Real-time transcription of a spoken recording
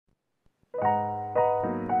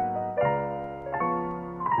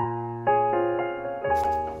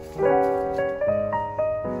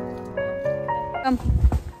Come.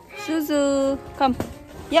 Suzu, come.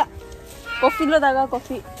 Yeah. Coffee lo daga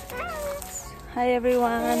coffee. Hi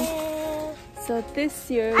everyone. So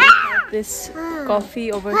this year we have this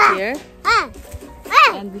coffee over here.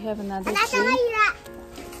 And we have another tree.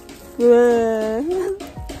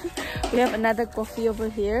 We have another coffee over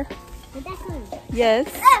here. Yes.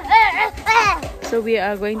 So we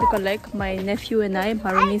are going to collect, my nephew and I,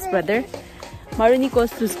 Maruni's brother. Maruni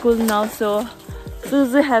goes to school now, so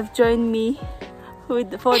Suzu have joined me for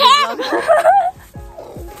the vlog.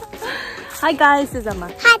 Hi guys,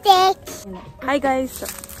 Suzama. Hi, Hi guys.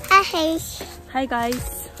 Hi. Hi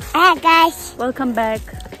guys. Hi, guys. Welcome back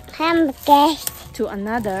I'm guys. to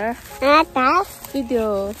another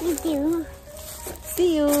video. Video.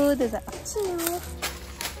 See you. See you.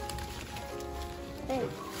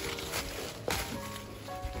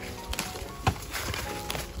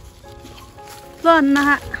 Lo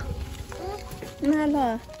na. Na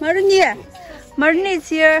lo. Maruni is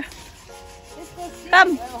here.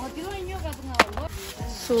 Come.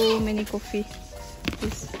 So many coffee.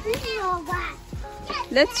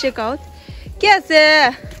 Let's check out.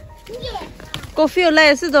 Kya coffee ola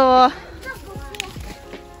ase do.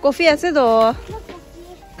 Coffee ase do.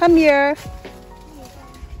 Come here.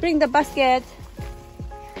 Bring the basket.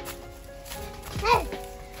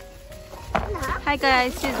 Hi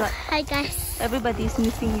guys. Hi, guys. Everybody's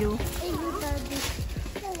missing you.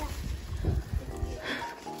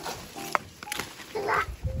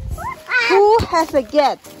 Who has a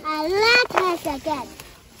get? I like has a cat.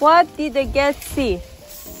 What did the get see?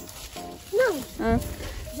 No.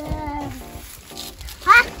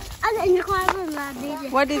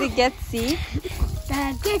 What did the get see?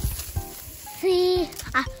 The cat see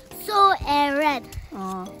so red.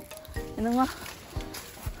 Oh. Ano nga?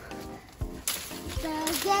 The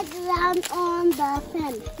cat round on the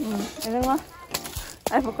fence. Ano nga?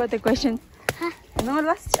 I forgot the question. Huh? Ano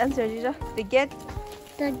nga last answer dito? The get?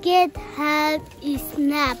 The cat had a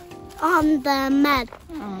snap on the mat.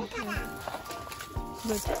 Oh.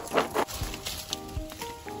 Good.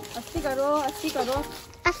 Asti karo.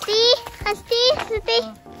 Asti.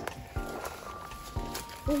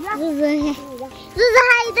 Zuzu,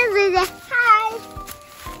 hi, Zuzu. Hi.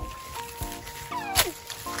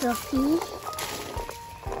 Coffee.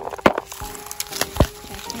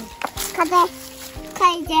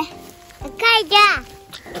 Kaide.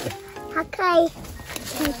 Hakai.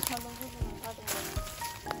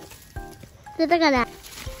 Zuzu kada.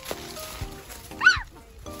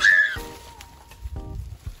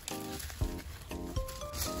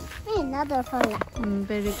 Another one.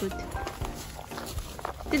 Very good.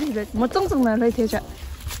 This is it. Một trong na lấy thế chứ.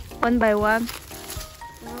 One by one.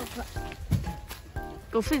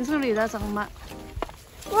 Cô phiền xử lý ra chẳng mà.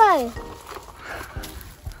 Why?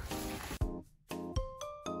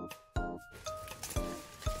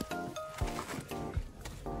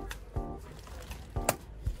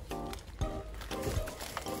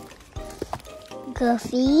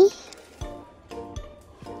 Coffee.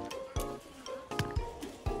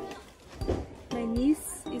 My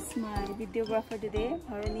niece is my videographer today,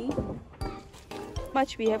 Harani. How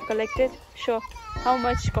much we have collected? Show how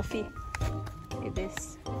much coffee it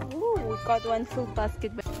is. Ooh, we got one full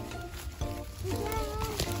basket.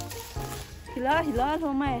 Hila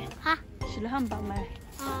ho mai. Ha. Sila ham ba mai.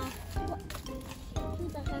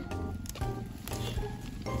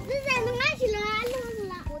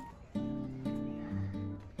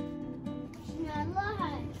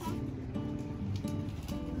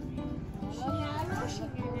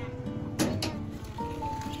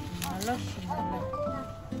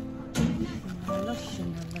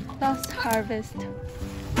 Last harvest.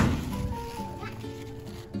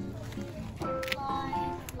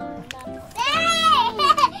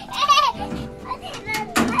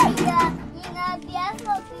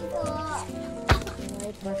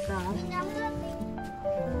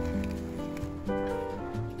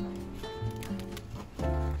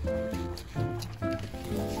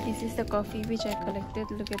 This is the coffee which I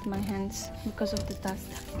collected. Look at my hands because of the dust.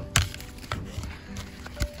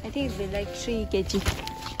 I think it'll be like 3 kg.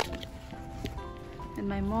 And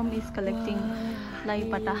my mom is collecting lai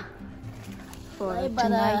pata for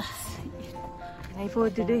tonight's, for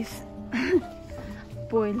today's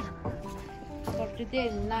boil. For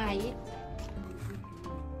today's night.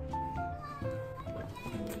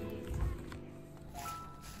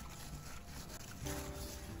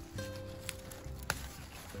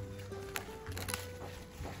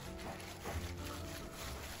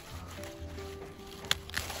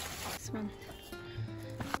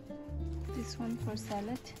 This one for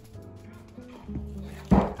salad.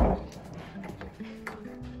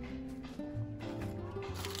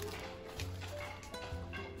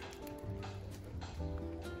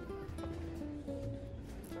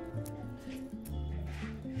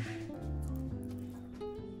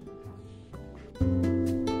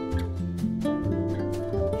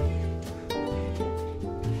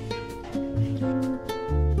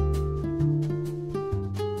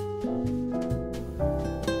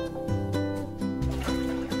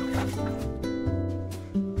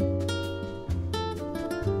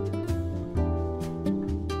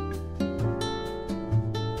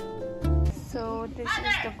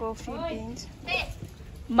 coffee beans.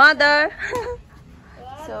 Mother.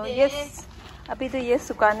 So yes, अभी तो ये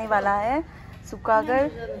सुखाने वाला है. सुखाकर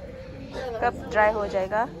कब dry हो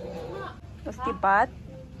जाएगा उसके बाद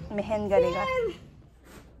मेहंद करेगा.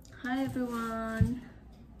 Hi everyone.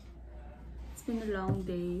 It's been a long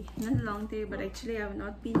day. Not a long day, but actually I have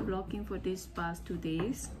not been vlogging for these past 2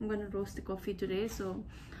 days. I'm gonna roast the coffee today, so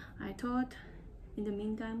I thought in the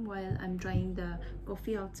meantime while I'm drying the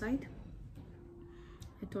coffee outside,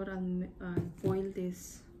 I thought I'll boil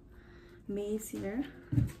this maize here.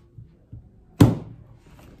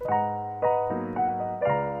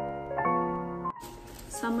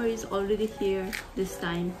 Summer is already here this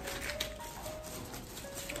time.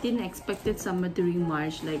 Didn't expected summer during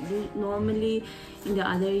March. Like normally in the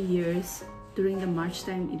other years during the March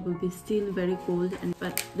time it will be still very cold,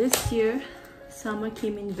 but this year summer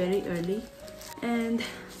came in very early. And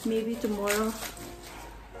maybe tomorrow,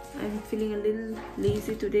 I'm feeling a little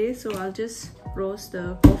lazy today, so I'll just roast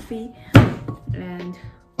the coffee and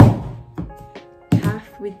have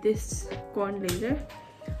with this corn later.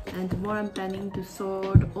 And tomorrow I'm planning to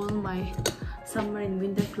sort all my summer and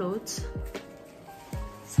winter clothes,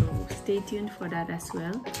 so stay tuned for that as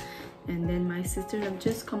well. And then my sister have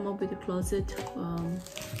just come up with a closet,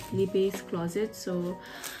 Lee-based closet, so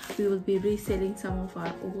we will be reselling some of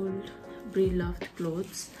our old beloved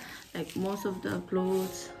clothes. Like most of the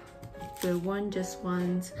clothes were worn just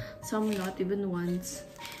once, some not even once.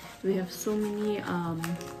 We have so many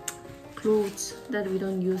clothes that we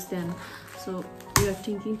don't use them, so we are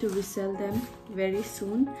thinking to resell them very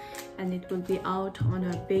soon, and it will be out on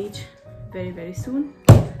our page very soon,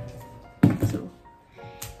 so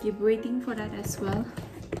keep waiting for that as well.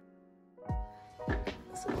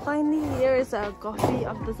 So finally here is our coffee.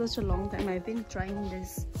 After such a long time, I've been trying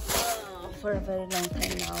this for a very long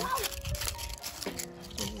time now.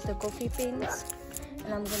 This is the coffee beans,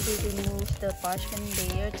 and I'm going to remove the parchment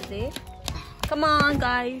layer today. Come on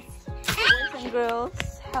guys, boys and girls,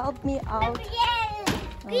 help me out.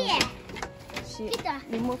 She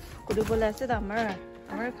remove kudubola sa damar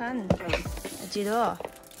American. Ajido.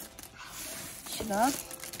 Shida.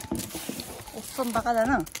 Uffam baka da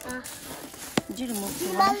na. Ji remove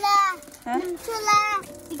kudubola. Ha?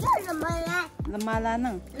 Lamala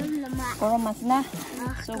na. Koromas na.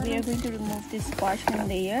 So we are going to remove this parchment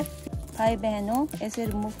layer. Hi behno, ऐसे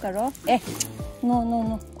remove करो.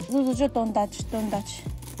 No. Don't touch.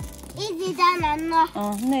 Is it done?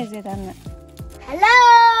 No, is it done?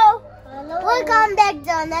 Hello. Welcome back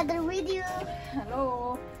to another video.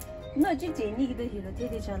 Hello. No, just Jenny the hero.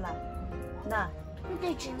 Take it, chala. Na.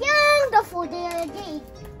 Young the food again.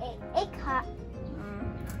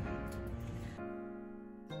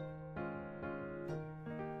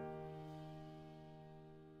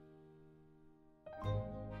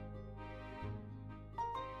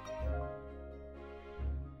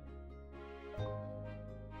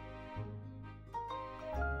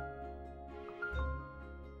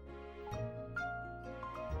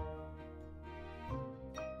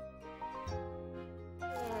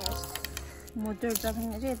 Motor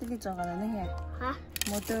작은 게 애들이 작아라는 해. Huh?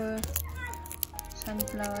 Motor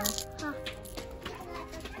sunflower.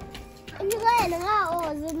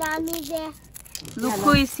 Look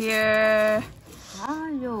who is here.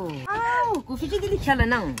 아유, 고피지들이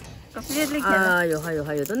켜라낭. Coffee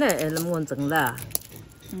하요, 너네 엘람 원정라.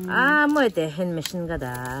 뭐에 핸메신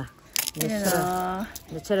가다.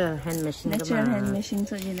 Natural hand machine. Natural hand machine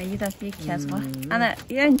so you know you don't feel cash wa. Ana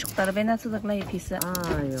yan chuktar bena so dakla ye piece.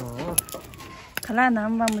 아요. Kala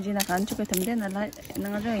namba mujina kan chuke tamde na la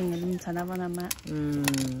nangajo ingin sana bana ma.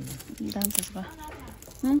 Dan sasba.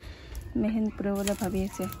 Mehen pura bhabi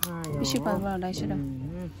se. Bishi palwa la shira.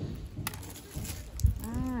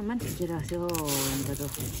 Man tijeraso ndado.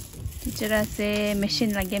 Tijeraसे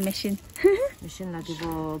machine lage machine. Machine lagi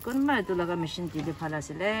bo kon ma tu laga machine tide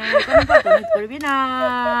phalasile. Kon pa to nit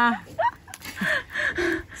korbina.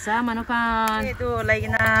 Sa manukan. Edo like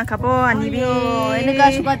na kapo anibi. Ene ka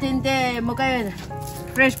suka tinte mokai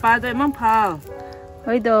fresh pa do man pha.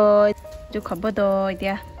 Hoido jo kapo do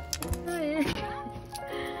idia.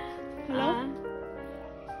 Hello.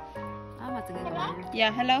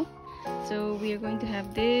 Yeah, hello. So we are going to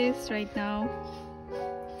have this right now.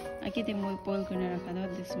 I get a more bowl gonna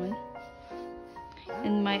this one.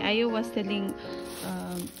 And my Ayo was telling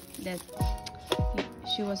that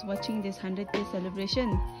she was watching this 100-day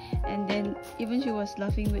celebration, and then even she was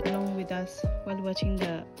laughing along with us while watching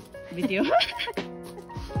the video.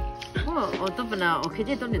 어떤 분아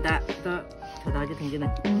오케이 돈이다 더 나게 생기는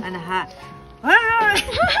하나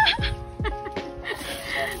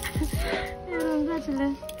이런 거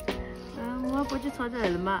줄래 Mau puji saja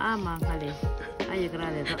lemah ama kali. Ayo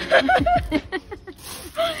kerana itu.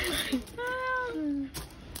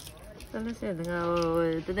 Terus ya dengan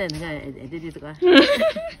itu deh dengan itu kan.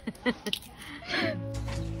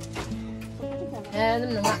 Ini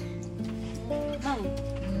nama. Mang.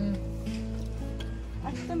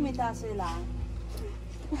 Aku minta sila.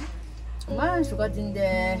 Man suka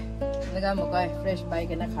jinde. Naga mau kau fresh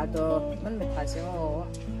bike nak kado. Man minta sih oh.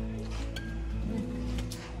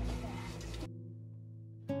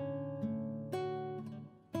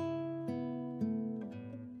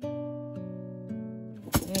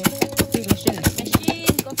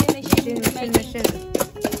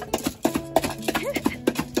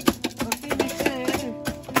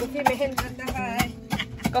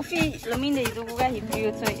 Coffee,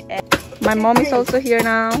 my mom is also here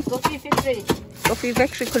now. Coffee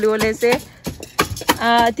factory khulole se.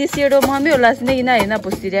 This year do mami olas ne ina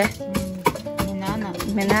postire.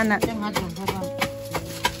 Menana.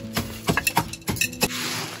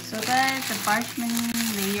 So guys, the parchment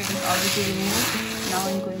layer is already removed. Now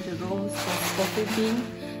I'm going to roast the coffee bean.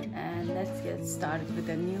 Let's get started with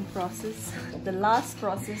a new process. The last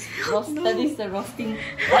process, that is the roasting.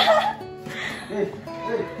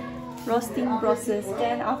 Roasting process.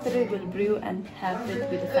 Then after it will brew and have it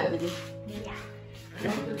with the family.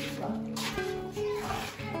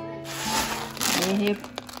 ये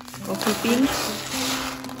coffee bean.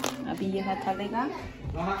 अभी यहाँ डालेगा.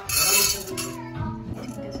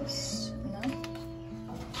 This is enough.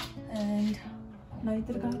 And now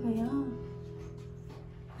इधर कहाँ गया?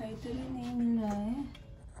 इधर ही नहीं मिल रहा है,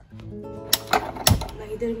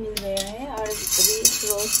 इधर मिल गया है और अभी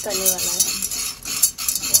रोस्ट करने वाला है.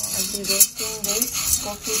 I'll be roasting this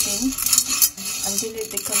coffee bean until it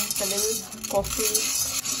becomes a little coffee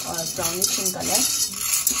or brownish in color.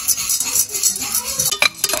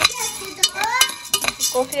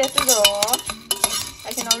 Coffee has to go.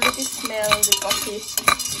 I can already smell the coffee.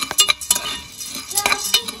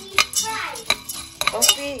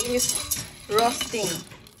 Coffee is roasting.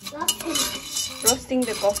 Roasting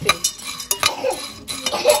the coffee.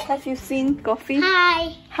 Have you seen coffee?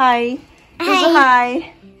 Hi. Hi.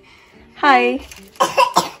 Hi. Hi.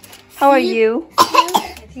 How are you?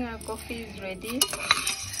 I think our coffee is ready.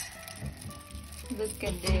 Look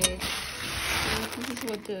at this. This is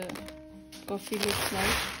what the coffee looks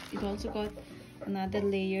like. It also got another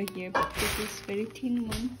layer here, but this is very thin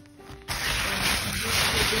one.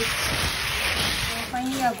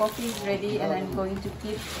 Finally our coffee is ready and I'm going to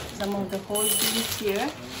keep some of the whole beans here.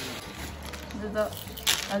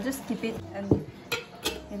 I'll just keep it and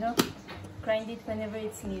grind it whenever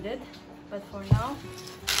it's needed. But for now,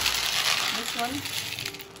 this one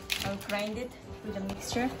I'll grind it with a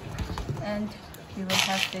mixture and we will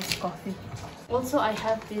have this coffee. Also I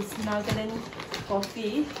have this Nagaland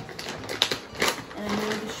coffee and I'm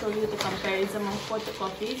going to show you the comparison of both the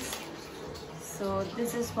coffees. So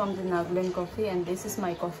this is from the Nagaland coffee and this is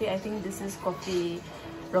my coffee. I think this is coffee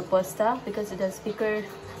Robusta because it has thicker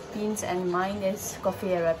beans and mine is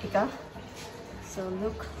coffee Arabica. So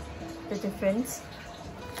look the difference.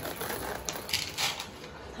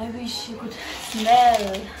 I wish you could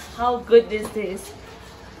smell how good this is.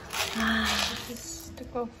 This is the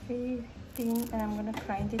coffee thing and I'm gonna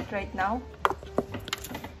grind it right now.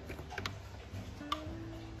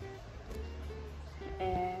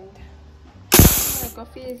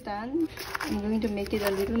 Coffee is done. I'm going to make it a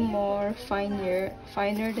little more finer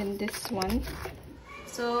than this one.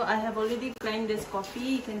 So I have already grind this coffee.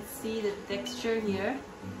 You can see the texture here.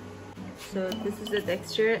 So this is the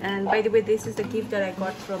texture, and by the way, this is the gift that I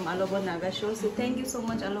got from Alobo Naga Show. So thank you so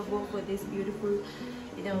much Alobo for this beautiful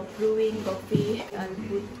brewing coffee. I'll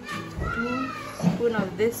put 2 spoons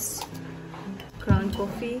of this ground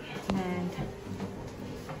coffee and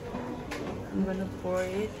I'm gonna pour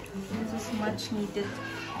it. This is much needed.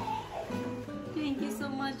 Thank you so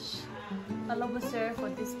much Alobo sir for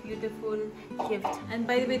this beautiful gift. And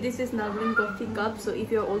by the way, this is Nagaland coffee cup, so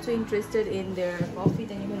if you're also interested in their coffee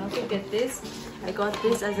then you can also get this. I got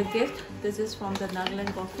this as a gift. This is from the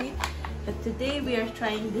Nagaland coffee, but today we are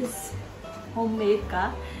trying this homemade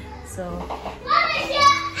ka. So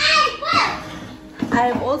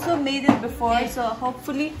I have also made it before, so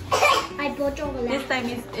hopefully this time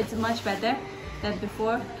it's much better than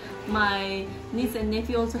before. My niece and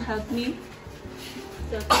nephew also helped me.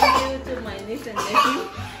 So thank you to my niece and nephew.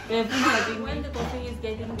 We have been having when the coffee is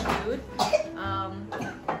getting brewed.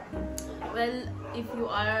 Well,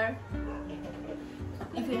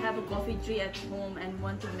 if you have a coffee tree at home and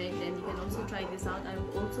want to make, then you can also try this out. I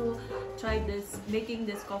will also try making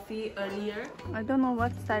this coffee earlier. I don't know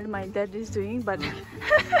what style my dad is doing, but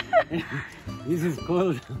this is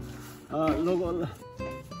called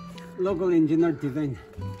Local engineer design.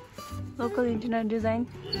 Local engineer design.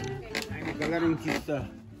 Coloring this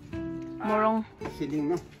Morong. ceiling,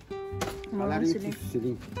 no? Morong Coloring ceiling. this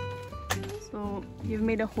ceiling. So you've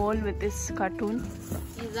made a hole with this cartoon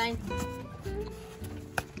design.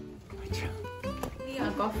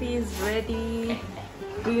 Our coffee is ready.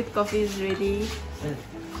 With coffee is ready.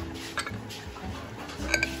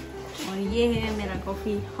 और ये है मेरा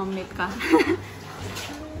coffee homemade का.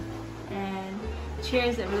 And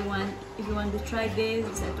cheers everyone. If you want to try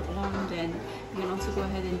this at home, then you can also go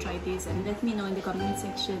ahead and try this and let me know in the comment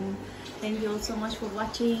section. Thank you all so much for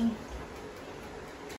watching.